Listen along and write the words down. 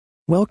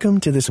Welcome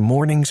to this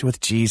Mornings with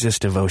Jesus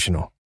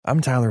devotional. I'm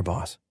Tyler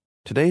Boss.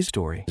 Today's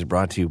story is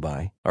brought to you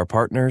by our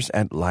partners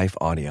at Life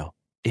Audio.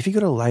 If you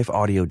go to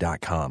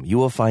lifeaudio.com, you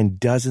will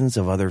find dozens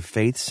of other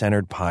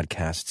faith-centered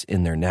podcasts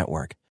in their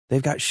network.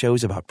 They've got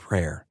shows about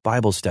prayer,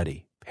 Bible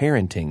study,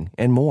 parenting,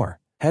 and more.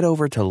 Head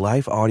over to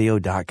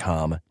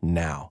lifeaudio.com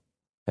now.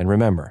 And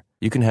remember,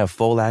 you can have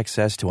full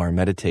access to our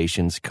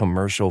meditations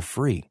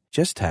commercial-free.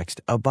 Just text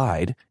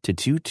ABIDE to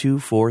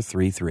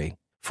 22433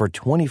 for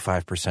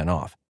 25%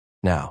 off.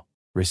 Now,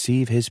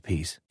 receive His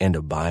peace and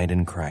abide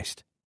in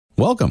Christ.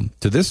 Welcome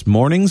to this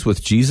Mornings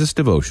with Jesus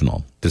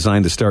devotional,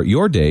 designed to start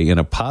your day in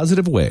a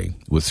positive way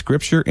with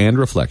scripture and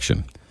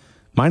reflection.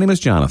 My name is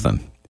Jonathan.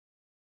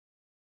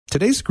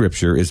 Today's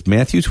scripture is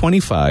Matthew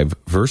 25,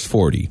 verse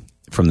 40,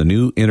 from the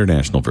New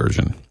International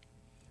Version.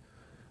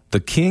 The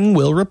king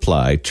will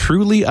reply,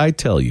 "Truly I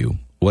tell you,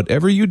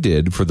 whatever you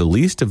did for the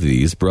least of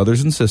these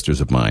brothers and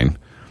sisters of mine,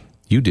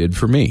 you did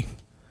for me."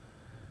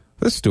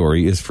 This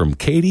story is from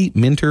Katie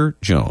Minter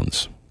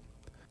Jones.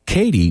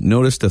 Katie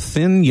noticed a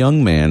thin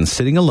young man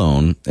sitting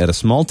alone at a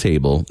small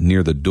table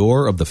near the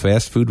door of the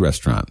fast food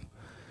restaurant.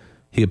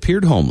 He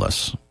appeared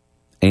homeless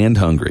and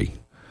hungry.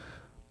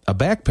 A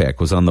backpack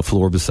was on the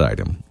floor beside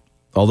him.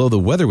 Although the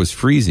weather was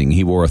freezing,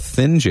 he wore a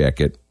thin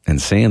jacket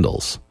and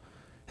sandals.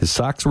 His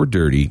socks were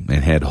dirty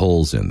and had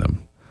holes in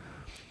them.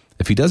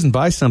 If he doesn't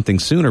buy something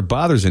soon or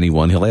bothers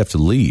anyone, he'll have to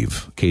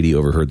leave, Katie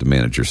overheard the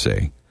manager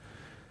say.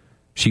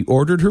 She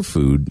ordered her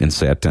food and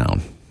sat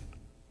down.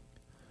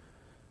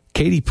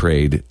 Katie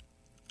prayed,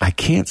 "I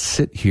can't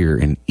sit here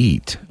and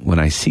eat when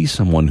I see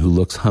someone who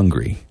looks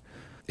hungry.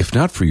 If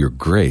not for your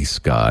grace,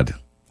 God,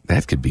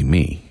 that could be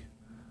me.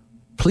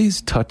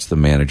 Please touch the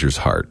manager's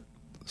heart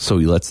so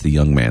he lets the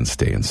young man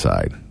stay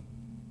inside."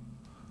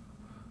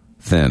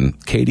 Then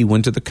Katie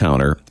went to the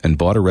counter and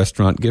bought a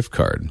restaurant gift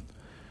card.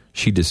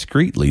 She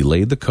discreetly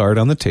laid the card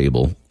on the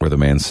table where the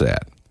man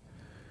sat.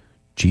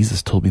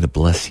 "Jesus told me to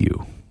bless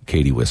you,"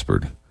 Katie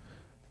whispered,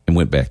 and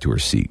went back to her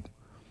seat.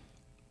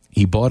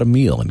 He bought a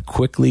meal and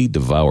quickly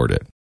devoured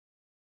it.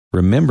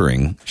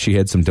 Remembering she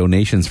had some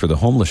donations for the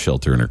homeless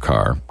shelter in her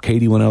car,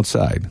 Katie went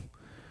outside.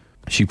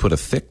 She put a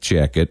thick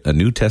jacket, a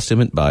New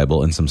Testament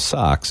Bible, and some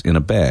socks in a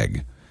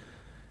bag.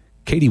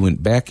 Katie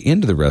went back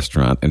into the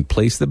restaurant and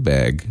placed the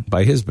bag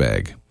by his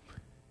bag.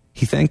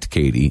 He thanked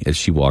Katie as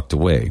she walked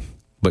away,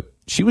 but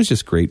she was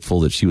just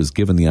grateful that she was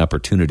given the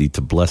opportunity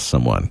to bless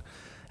someone,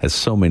 as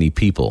so many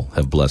people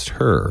have blessed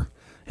her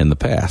in the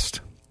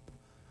past.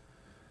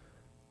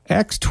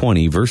 Acts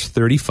 20, verse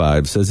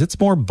 35 says it's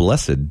more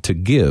blessed to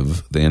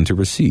give than to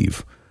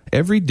receive.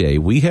 Every day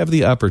we have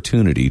the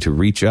opportunity to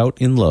reach out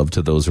in love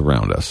to those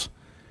around us.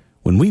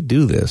 When we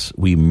do this,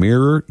 we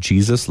mirror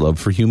Jesus' love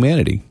for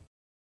humanity.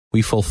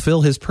 We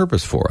fulfill His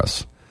purpose for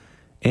us.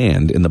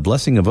 And in the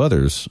blessing of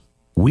others,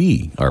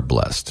 we are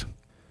blessed.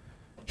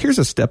 Here's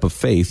a step of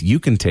faith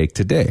you can take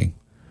today.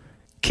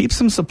 Keep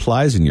some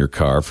supplies in your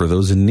car for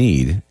those in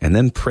need, and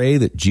then pray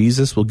that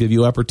Jesus will give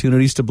you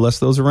opportunities to bless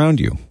those around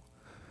you.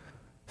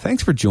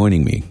 Thanks for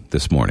joining me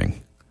this morning.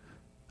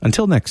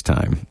 Until next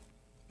time,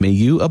 may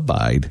you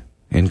abide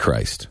in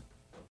Christ.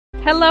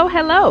 Hello,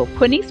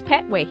 Quinice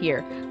Petway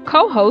here,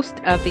 co-host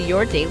of the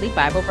Your Daily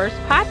Bible Verse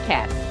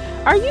podcast.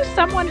 Are you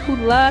someone who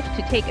loves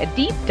to take a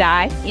deep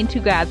dive into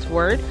God's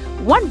Word,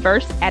 one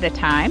verse at a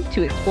time,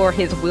 to explore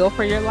His will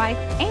for your life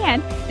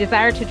and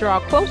desire to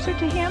draw closer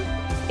to Him?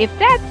 If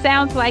that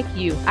sounds like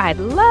you, I'd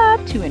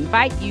love to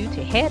invite you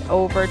to head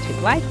over to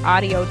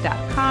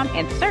lifeaudio.com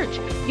and search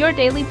Your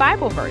Daily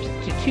Bible Verse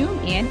to tune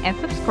in and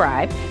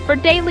subscribe for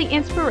daily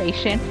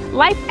inspiration,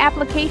 life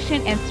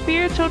application, and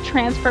spiritual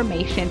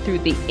transformation through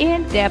the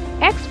in-depth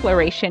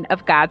exploration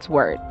of God's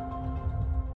Word.